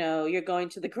you're going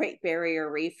to the Great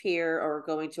Barrier Reef here, or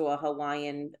going to a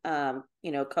Hawaiian,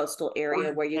 coastal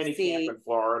area where you see camp in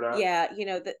Florida. Yeah,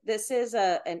 this is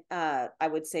I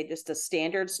would say just a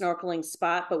standard snorkeling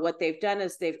spot. But what they've done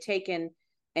is they've taken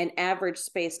an average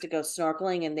space to go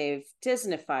snorkeling, and they've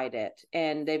Disneyfied it,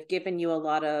 and they've given you a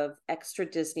lot of extra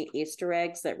Disney Easter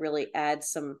eggs that really add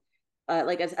some.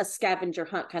 Like a scavenger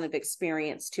hunt kind of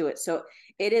experience to it. So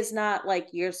it is not like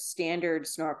your standard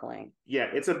snorkeling. Yeah,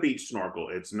 it's a beach snorkel.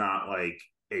 It's not like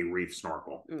a reef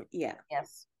snorkel. Yeah.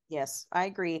 Yes, I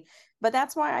agree. But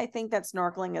that's why I think that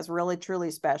snorkeling is really,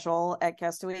 truly special at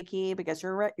Castaway Cay, because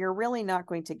you're really not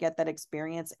going to get that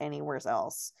experience anywhere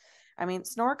else. I mean,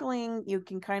 snorkeling, you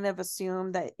can kind of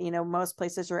assume that, most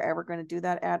places you're ever going to do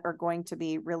that at are going to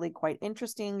be really quite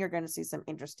interesting. You're going to see some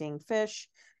interesting fish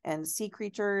and sea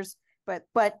creatures.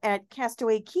 But at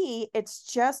Castaway Cay, it's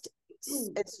just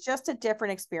a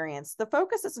different experience. The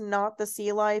focus is not the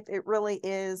sea life. It really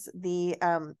is the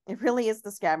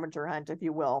scavenger hunt, if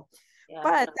you will. Yeah.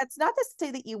 But that's not to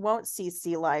say that you won't see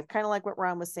sea life, kind of like what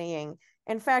Ron was saying.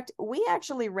 In fact, we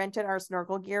actually rented our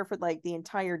snorkel gear for like the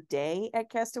entire day at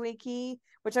Castaway Cay,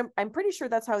 which I'm pretty sure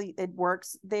that's how it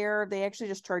works there. They actually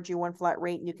just charge you one flat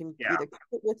rate, and you can either keep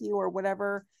it with you or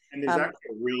whatever. And there's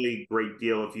actually a really great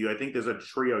deal if I think there's a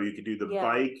trio. You could do the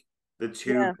bike, the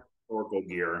two snorkel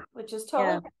gear. Which is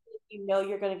totally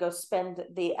you're going to go spend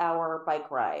the hour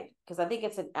bike ride, because I think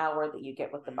it's an hour that you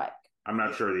get with the bike. I'm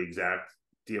not sure the exact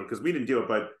deal, because we didn't do it,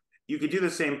 but you could do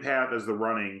the same path as the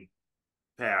running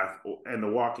path and the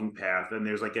walking path, and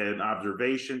there's like an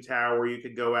observation tower you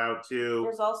could go out to.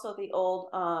 There's also the old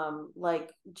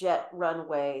like jet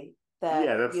runway that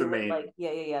that's the main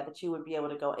that you would be able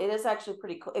to go. It is actually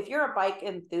pretty cool. If you're a bike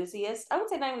enthusiast, I would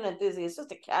say not even an enthusiast,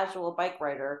 just a casual bike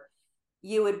rider,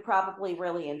 you would probably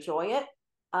really enjoy it.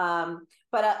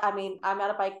 But I mean, I'm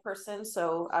not a bike person,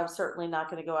 so I'm certainly not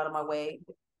going to go out of my way.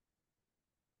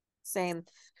 Same.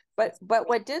 But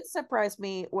what did surprise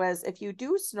me was, if you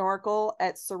do snorkel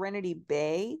at Serenity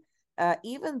Bay,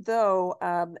 even though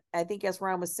I think, as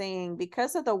Ron was saying,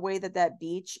 because of the way that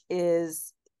beach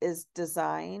is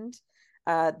designed,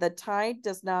 the tide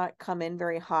does not come in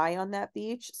very high on that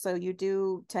beach, so you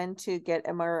do tend to get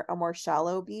a more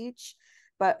shallow beach.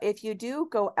 But if you do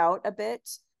go out a bit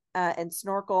and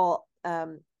snorkel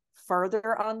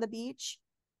further on the beach,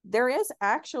 there is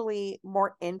actually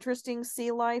more interesting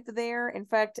sea life there. In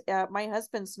fact, my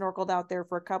husband snorkeled out there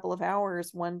for a couple of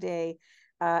hours one day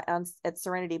at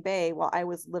Serenity Bay, while I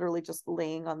was literally just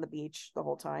laying on the beach the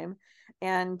whole time.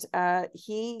 And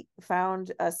he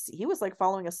was like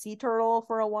following a sea turtle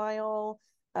for a while.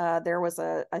 There was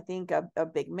I think a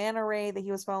big manta ray that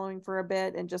he was following for a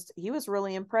bit, and he was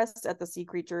really impressed at the sea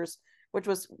creatures, which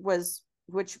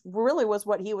really was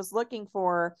what he was looking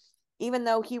for. Even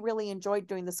though he really enjoyed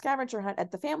doing the scavenger hunt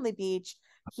at the family beach,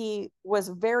 he was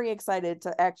very excited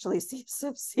to actually see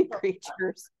some sea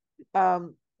creatures,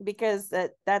 because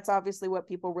that's obviously what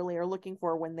people really are looking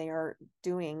for when they are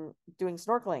doing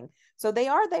snorkeling. So they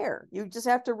are there. You just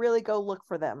have to really go look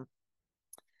for them.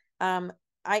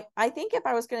 I think if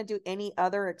I was going to do any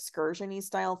other excursion-y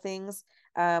style things,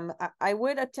 I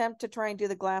would attempt to try and do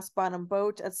the glass bottom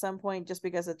boat at some point, just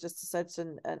because it's just such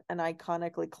an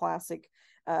iconically classic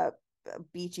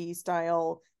beachy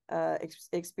style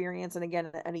experience, and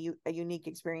again, a unique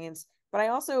experience. But I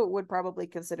also would probably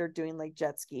consider doing like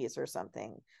jet skis or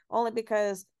something, only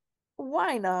because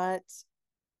why not?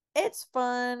 It's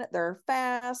fun, they're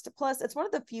fast. Plus, it's one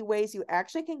of the few ways you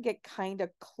actually can get kind of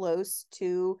close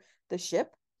to the ship.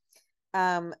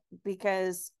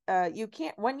 Because you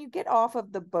can't, when you get off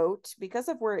of the boat, because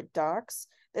of where it docks,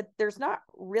 that there's not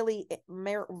really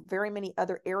very many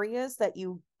other areas that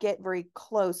you get very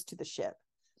close to the ship.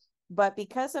 But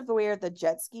because of where the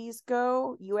jet skis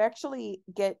go, you actually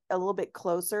get a little bit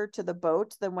closer to the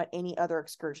boat than what any other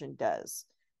excursion does.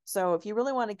 So if you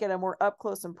really want to get a more up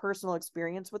close and personal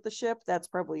experience with the ship, that's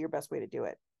probably your best way to do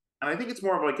it. And I think it's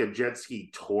more of like a jet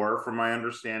ski tour, from my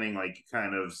understanding. Like you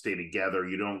kind of stay together.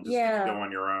 You don't just get to go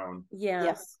on your own. Yeah.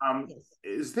 Yes. Yes.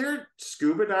 Is there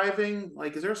scuba diving?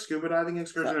 Like, is there a scuba diving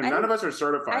excursion? So None of us are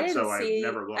certified, so I've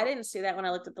never I looked. didn't see that when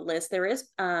I looked at the list. There is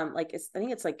like I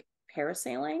think it's like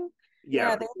parasailing.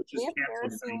 Yeah, they, which they is have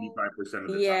canceled parasailing. 95%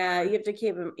 of the Yeah, time. you have to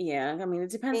keep them. Yeah, I mean,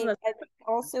 it depends on They, the. and they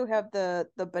also have the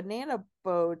banana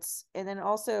boats, and then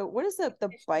also what is the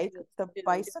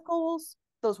bicycles?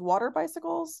 Those water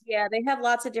bicycles? Yeah, they have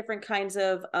lots of different kinds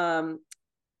of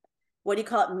what do you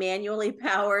call it? Manually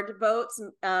powered boats.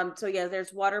 So yeah,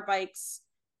 there's water bikes,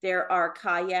 there are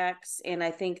kayaks, and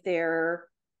I think there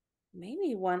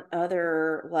maybe one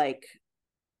other like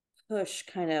push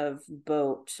kind of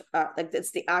boat. Like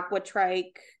it's the aqua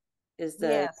trike is the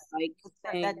Yes, bike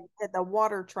thing. the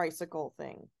water tricycle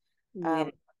thing. Yeah.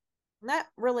 Not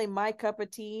really my cup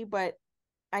of tea, but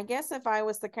I guess if I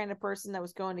was the kind of person that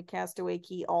was going to Castaway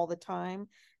Key all the time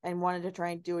and wanted to try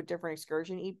and do a different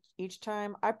excursion each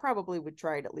time, I probably would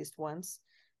try it at least once.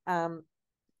 Um,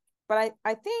 but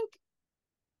I think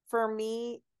for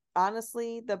me,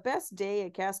 honestly, the best day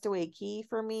at Castaway Key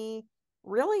for me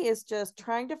really is just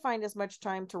trying to find as much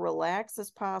time to relax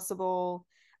as possible.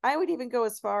 I would even go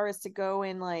as far as to go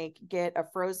and like get a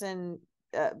frozen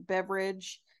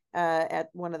beverage at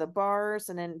one of the bars,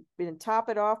 and then top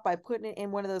it off by putting it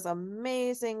in one of those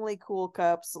amazingly cool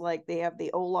cups. Like they have the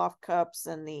Olaf cups,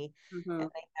 and Mm-hmm. and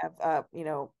they have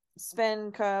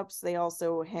Sven cups. They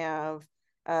also have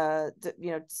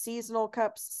seasonal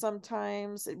cups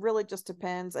sometimes. It really just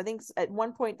depends. I think at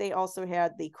one point they also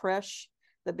had the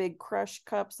big crush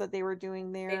cups that they were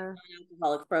doing there.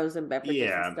 Alcoholic frozen beverages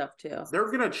Yeah, and stuff too. they're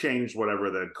gonna change whatever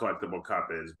the collectible cup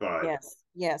is, but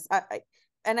Yes.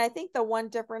 And I think the one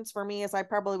difference for me is I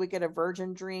probably would get a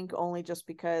virgin drink, only just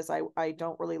because I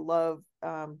don't really love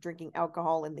drinking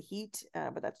alcohol in the heat,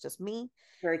 but that's just me.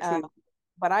 Very true.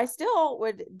 But I still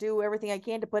would do everything I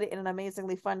can to put it in an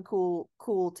amazingly fun, cool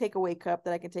takeaway cup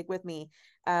that I can take with me.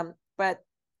 But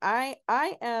I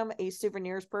am a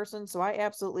souvenirs person, so I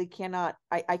absolutely cannot.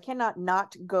 I cannot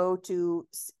not go to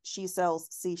She Sells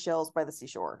Seashells by the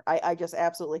Seashore. I just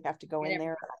absolutely have to go in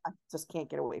there. I just can't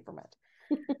get away from it.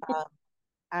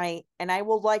 I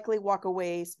will likely walk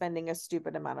away spending a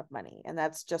stupid amount of money, and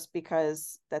that's just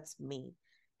because that's me,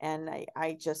 and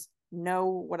I just know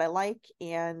what I like,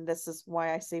 and this is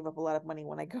why I save up a lot of money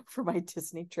when I go for my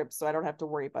Disney trips, so I don't have to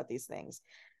worry about these things.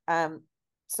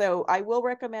 So I will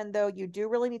recommend, though, you do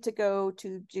really need to go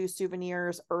to do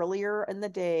souvenirs earlier in the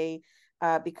day,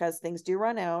 because things do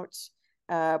run out.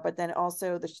 But then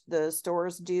also the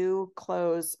stores do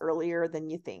close earlier than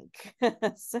you think.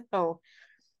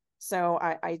 So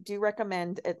I do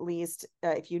recommend, at least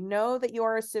if you know that you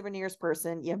are a souvenirs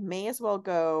person, you may as well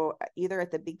go either at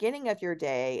the beginning of your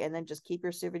day and then just keep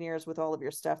your souvenirs with all of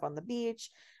your stuff on the beach,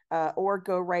 or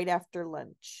go right after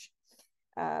lunch,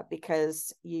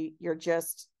 because you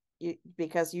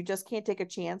just can't take a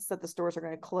chance that the stores are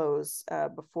going to close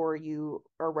before you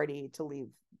are ready to leave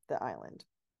the island.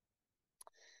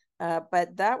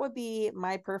 But that would be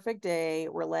my perfect day: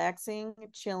 relaxing,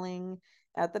 chilling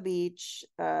at the beach,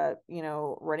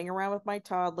 running around with my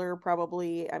toddler.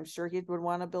 Probably, I'm sure he would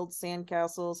want to build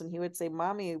sandcastles, and he would say,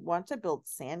 "Mommy, want to build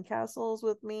sandcastles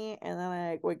with me?" And then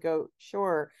I would go,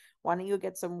 "Sure, why don't you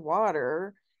get some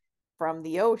water from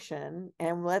the ocean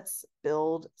and let's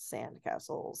build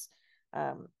sandcastles."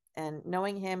 And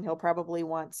knowing him, he'll probably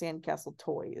want sandcastle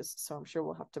toys. So I'm sure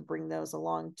we'll have to bring those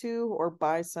along too, or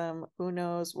buy some. Who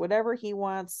knows? Whatever he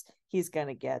wants, he's going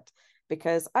to get,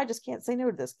 because I just can't say no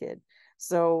to this kid.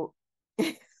 So,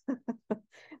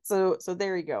 so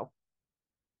there you go.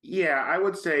 yeah, I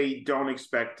would say don't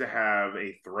expect to have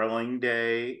a thrilling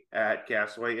day at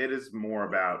Castaway. It is more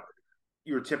about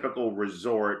your typical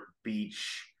resort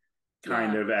beach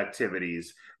kind of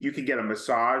activities. You can get a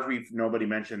massage. Nobody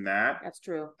mentioned that. That's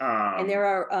true. And there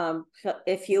are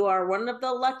if you are one of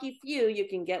the lucky few, you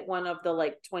can get one of the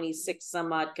like 26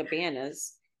 some odd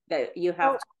cabanas that you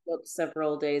have to book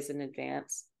several days in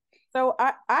advance. So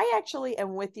I actually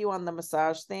am with you on the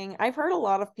massage thing. I've heard a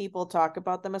lot of people talk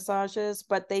about the massages,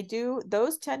 but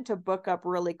those tend to book up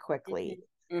really quickly.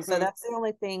 Mm-hmm. So that's the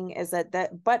only thing is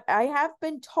but I have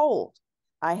been told,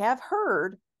 I have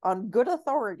heard on good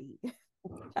authority.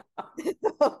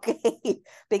 Okay.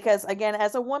 Because again,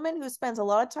 as a woman who spends a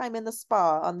lot of time in the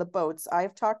spa on the boats,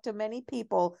 I've talked to many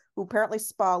people who apparently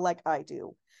spa like I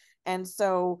do. And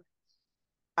so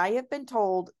I have been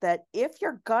told that if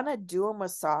you're gonna do a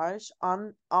massage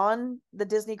on the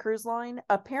Disney Cruise Line,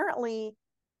 apparently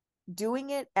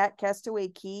doing it at Castaway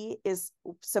Cay is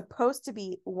supposed to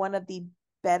be one of the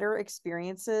better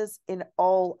experiences in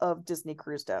all of Disney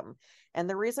Cruisedom. And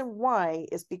the reason why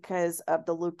is because of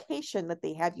the location that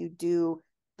they have you do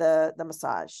the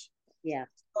massage. Yeah.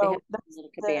 So little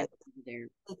cabana there.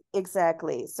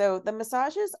 Exactly. So the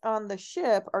massages on the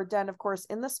ship are done, of course,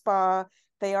 in the spa.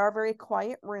 They are very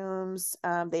quiet rooms.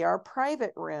 They are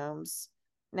private rooms.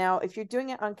 Now, if you're doing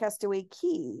it on Castaway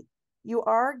Cay, you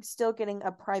are still getting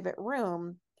a private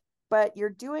room, but you're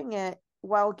doing it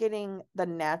while getting the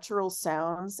natural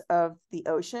sounds of the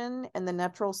ocean and the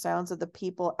natural sounds of the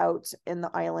people out in the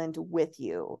island with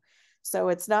you. So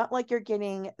it's not like you're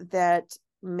getting that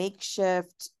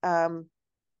makeshift the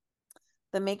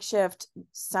makeshift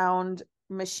sound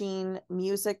machine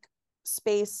music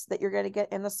space that you're going to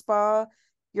get in the spa.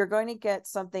 You're going to get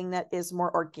something that is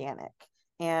more organic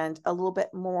and a little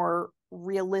bit more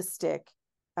realistic,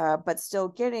 but still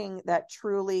getting that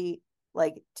truly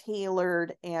like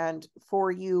tailored and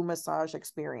for you massage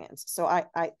experience. So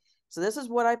so this is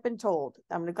what I've been told.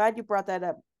 I'm glad you brought that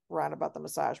up, Ron, about the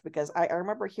massage, because I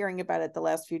remember hearing about it the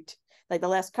last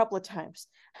couple of times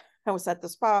I was at the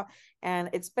spa, and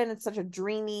it's been such a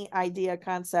dreamy idea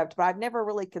concept, but I've never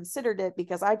really considered it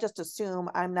because I just assume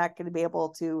I'm not going to be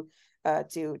able to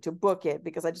book it,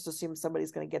 because I just assume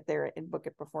somebody's going to get there and book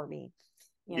it before me.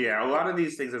 Yeah, a lot of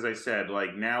these things, as I said,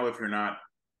 like now that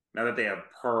they have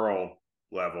Pearl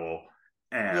level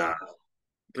and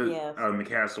the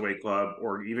Castaway Club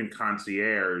or even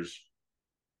Concierge,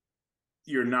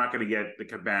 you're not going to get the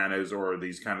cabanas or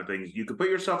these kind of things. You could put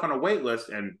yourself on a wait list,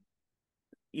 and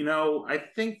I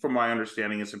think from my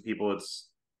understanding of some people, it's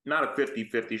not a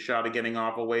 50-50 shot of getting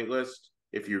off a wait list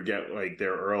if you get like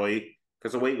there early,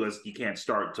 because a wait list you can't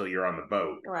start until you're on the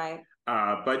boat. Right.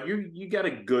 But you got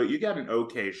an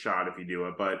okay shot if you do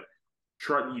it, but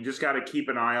you just got to keep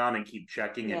an eye on and keep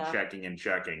checking and checking and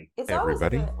checking. It's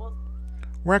everybody.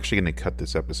 We're actually going to cut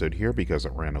this episode here because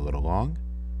it ran a little long.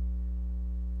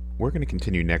 We're going to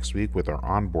continue next week with our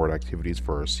onboard activities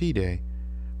for our sea day,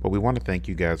 but we want to thank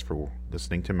you guys for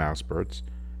listening to Mousebirds.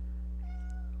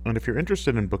 And if you're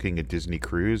interested in booking a Disney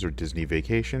cruise or Disney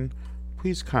vacation,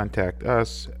 please contact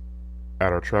us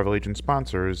at our travel agent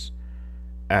sponsors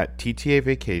at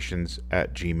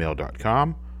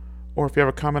ttavacations@gmail.com, or if you have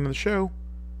a comment on the show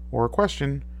or a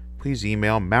question, please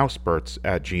email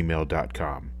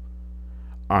mouseberts@gmail.com.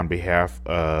 On behalf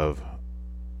of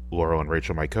Laurel and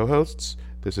Rachel, my co-hosts,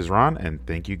 this is Ron, and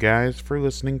thank you guys for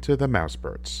listening to the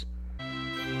Mousebirds.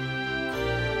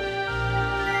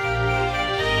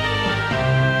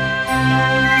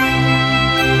 Bye.